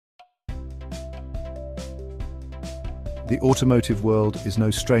The automotive world is no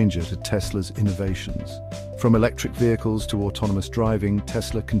stranger to Tesla's innovations. From electric vehicles to autonomous driving,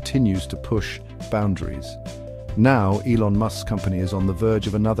 Tesla continues to push boundaries. Now, Elon Musk's company is on the verge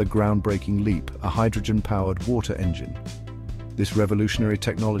of another groundbreaking leap, a hydrogen-powered water engine. This revolutionary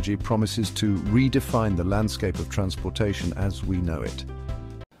technology promises to redefine the landscape of transportation as we know it.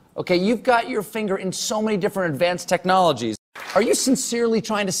 Okay, you've got your finger in so many different advanced technologies. Are you sincerely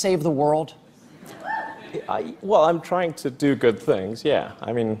trying to save the world? Well, I'm trying to do good things, yeah.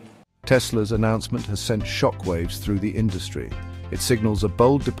 Tesla's announcement has sent shockwaves through the industry. It signals a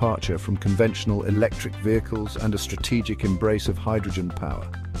bold departure from conventional electric vehicles and a strategic embrace of hydrogen power.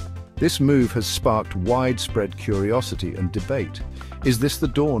 This move has sparked widespread curiosity and debate. Is this the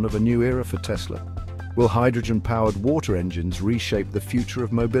dawn of a new era for Tesla? Will hydrogen-powered water engines reshape the future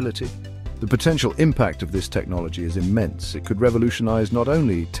of mobility? The potential impact of this technology is immense. It could revolutionize not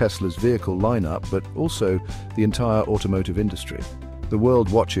only Tesla's vehicle lineup, but also the entire automotive industry. The world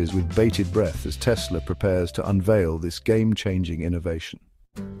watches with bated breath as Tesla prepares to unveil this game-changing innovation.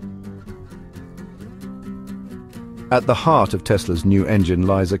 At the heart of Tesla's new engine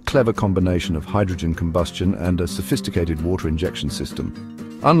lies a clever combination of hydrogen combustion and a sophisticated water injection system.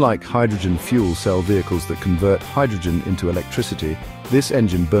 Unlike hydrogen fuel cell vehicles that convert hydrogen into electricity, this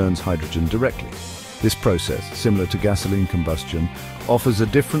engine burns hydrogen directly. This process, similar to gasoline combustion, offers a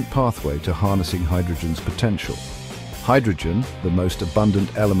different pathway to harnessing hydrogen's potential. Hydrogen, the most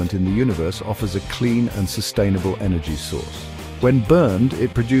abundant element in the universe, offers a clean and sustainable energy source. When burned,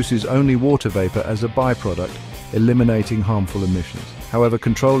 it produces only water vapor as a byproduct, eliminating harmful emissions. However,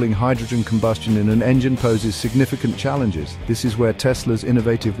 controlling hydrogen combustion in an engine poses significant challenges. This is where Tesla's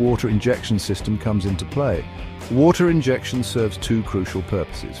innovative water injection system comes into play. Water injection serves two crucial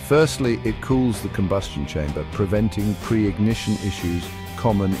purposes. Firstly, it cools the combustion chamber, preventing pre-ignition issues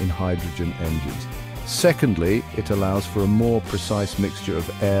common in hydrogen engines. Secondly, it allows for a more precise mixture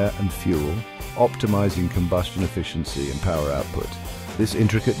of air and fuel, optimizing combustion efficiency and power output. This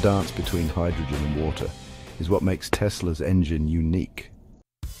intricate dance between hydrogen and water is what makes Tesla's engine unique.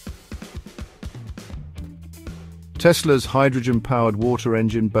 Tesla's hydrogen-powered water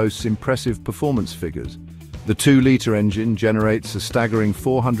engine boasts impressive performance figures. The 2-liter engine generates a staggering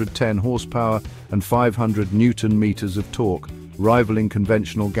 410 horsepower and 500 newton-meters of torque, rivaling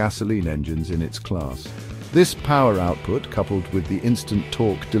conventional gasoline engines in its class. This power output, coupled with the instant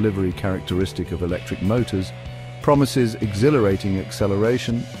torque delivery characteristic of electric motors, promises exhilarating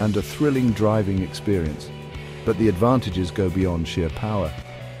acceleration and a thrilling driving experience. But the advantages go beyond sheer power.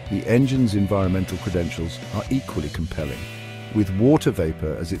 The engine's environmental credentials are equally compelling. With water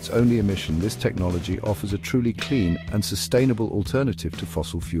vapor as its only emission, this technology offers a truly clean and sustainable alternative to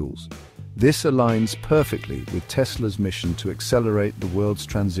fossil fuels. This aligns perfectly with Tesla's mission to accelerate the world's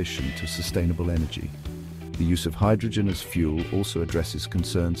transition to sustainable energy. The use of hydrogen as fuel also addresses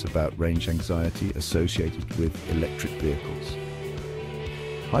concerns about range anxiety associated with electric vehicles.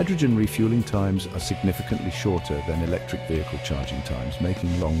 Hydrogen refueling times are significantly shorter than electric vehicle charging times,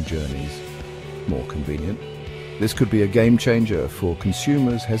 making long journeys more convenient. This could be a game changer for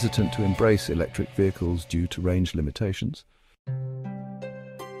consumers hesitant to embrace electric vehicles due to range limitations.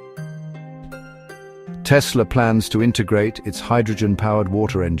 Tesla plans to integrate its hydrogen-powered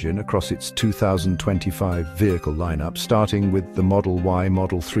water engine across its 2025 vehicle lineup, starting with the Model Y,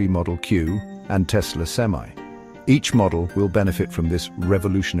 Model 3, Model Q, and Tesla Semi. Each model will benefit from this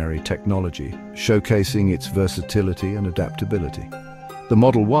revolutionary technology, showcasing its versatility and adaptability. The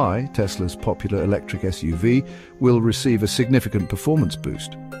Model Y, Tesla's popular electric SUV, will receive a significant performance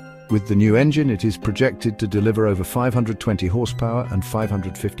boost. With the new engine, it is projected to deliver over 520 horsepower and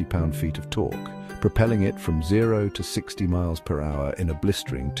 550 pound-feet of torque, propelling it from 0 to 60 miles per hour in a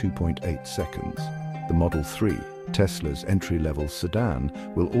blistering 2.8 seconds. The Model 3, Tesla's entry-level sedan,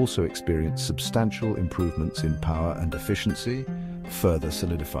 will also experience substantial improvements in power and efficiency, further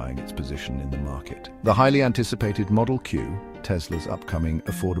solidifying its position in the market. The highly anticipated Model Q, Tesla's upcoming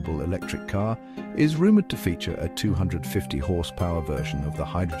affordable electric car, is rumored to feature a 250 horsepower version of the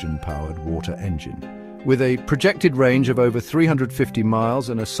hydrogen-powered water engine. With a projected range of over 350 miles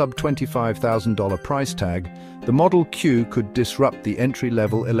and a sub-$25,000 price tag, the Model Q could disrupt the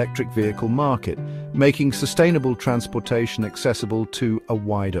entry-level electric vehicle market, making sustainable transportation accessible to a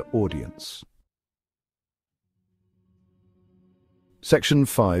wider audience. Section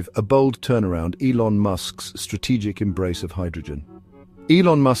 5. A bold turnaround, Elon Musk's strategic embrace of hydrogen.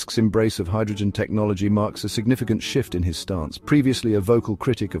 Elon Musk's embrace of hydrogen technology marks a significant shift in his stance. Previously a vocal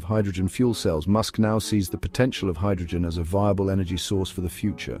critic of hydrogen fuel cells, Musk now sees the potential of hydrogen as a viable energy source for the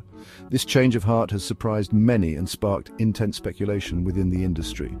future. This change of heart has surprised many and sparked intense speculation within the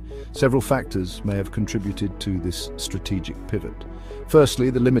industry. Several factors may have contributed to this strategic pivot. Firstly,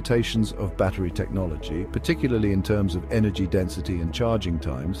 the limitations of battery technology, particularly in terms of energy density and charging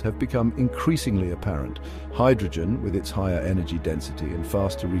times, have become increasingly apparent. Hydrogen, with its higher energy density and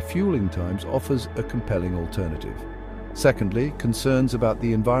faster refueling times, offers a compelling alternative. Secondly, concerns about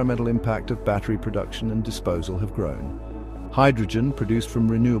the environmental impact of battery production and disposal have grown. Hydrogen, produced from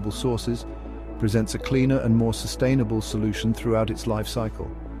renewable sources, presents a cleaner and more sustainable solution throughout its life cycle.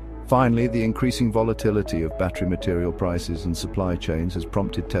 Finally, the increasing volatility of battery material prices and supply chains has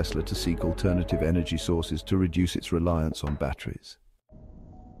prompted Tesla to seek alternative energy sources to reduce its reliance on batteries.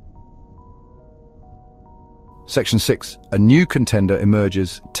 Section 6. A new contender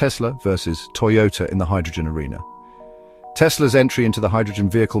emerges: Tesla versus Toyota in the hydrogen arena. Tesla's entry into the hydrogen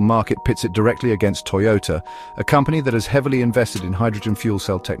vehicle market pits it directly against Toyota, a company that has heavily invested in hydrogen fuel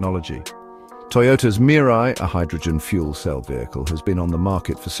cell technology. Toyota's Mirai, a hydrogen fuel cell vehicle, has been on the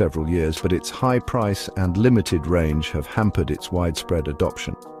market for several years, but its high price and limited range have hampered its widespread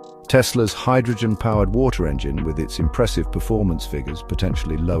adoption. Tesla's hydrogen-powered water engine, with its impressive performance figures,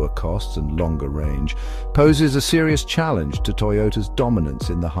 potentially lower costs and longer range, poses a serious challenge to Toyota's dominance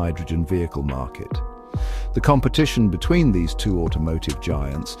in the hydrogen vehicle market. The competition between these two automotive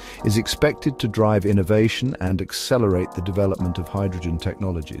giants is expected to drive innovation and accelerate the development of hydrogen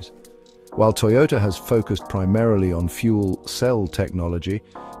technologies. While Toyota has focused primarily on fuel cell technology,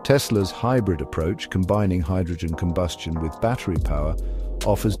 Tesla's hybrid approach, combining hydrogen combustion with battery power,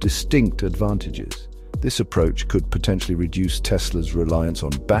 offers distinct advantages. This approach could potentially reduce Tesla's reliance on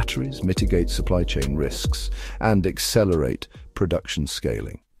batteries, mitigate supply chain risks, and accelerate production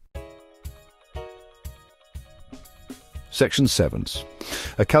scaling. Section 7.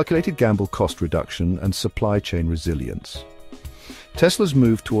 A calculated gamble: cost reduction and supply chain resilience. Tesla's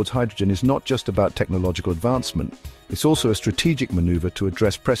move towards hydrogen is not just about technological advancement, it's also a strategic maneuver to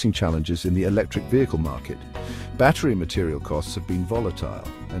address pressing challenges in the electric vehicle market. Battery material costs have been volatile,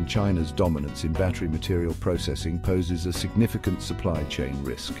 and China's dominance in battery material processing poses a significant supply chain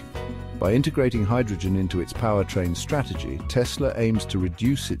risk. By integrating hydrogen into its powertrain strategy, Tesla aims to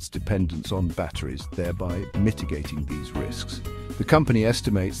reduce its dependence on batteries, thereby mitigating these risks. The company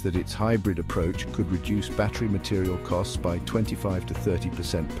estimates that its hybrid approach could reduce battery material costs by 25 to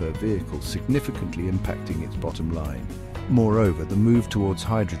 30% per vehicle, significantly impacting its bottom line. Moreover, the move towards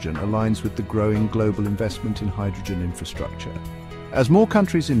hydrogen aligns with the growing global investment in hydrogen infrastructure. As more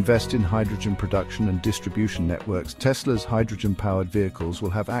countries invest in hydrogen production and distribution networks, Tesla's hydrogen-powered vehicles will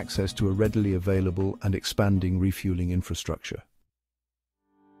have access to a readily available and expanding refueling infrastructure.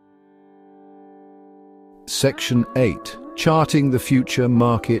 Section 8. Charting the future: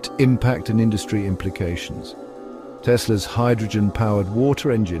 market, impact and industry implications. Tesla's hydrogen-powered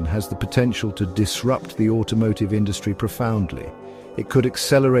water engine has the potential to disrupt the automotive industry profoundly. It could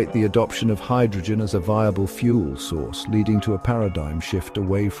accelerate the adoption of hydrogen as a viable fuel source, leading to a paradigm shift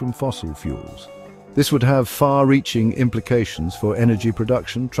away from fossil fuels. This would have far-reaching implications for energy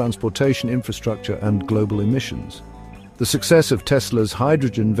production, transportation infrastructure, and global emissions. The success of Tesla's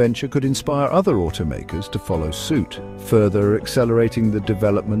hydrogen venture could inspire other automakers to follow suit, further accelerating the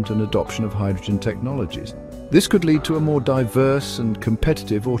development and adoption of hydrogen technologies. This could lead to a more diverse and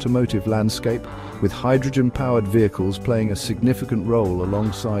competitive automotive landscape, with hydrogen-powered vehicles playing a significant role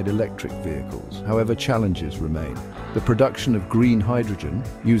alongside electric vehicles. However, challenges remain. The production of green hydrogen,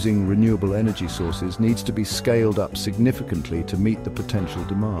 using renewable energy sources, needs to be scaled up significantly to meet the potential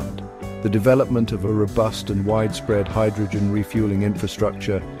demand. The development of a robust and widespread hydrogen refueling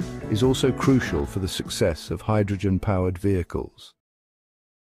infrastructure is also crucial for the success of hydrogen-powered vehicles.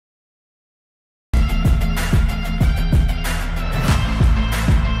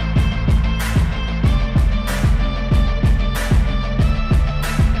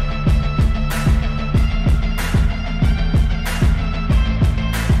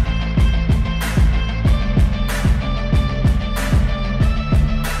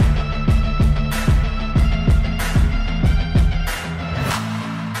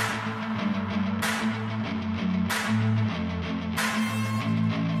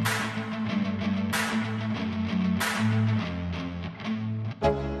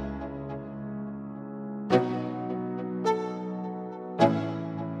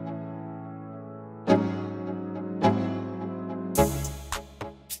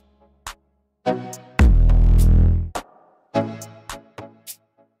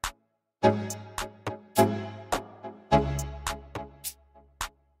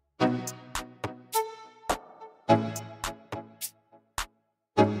 things.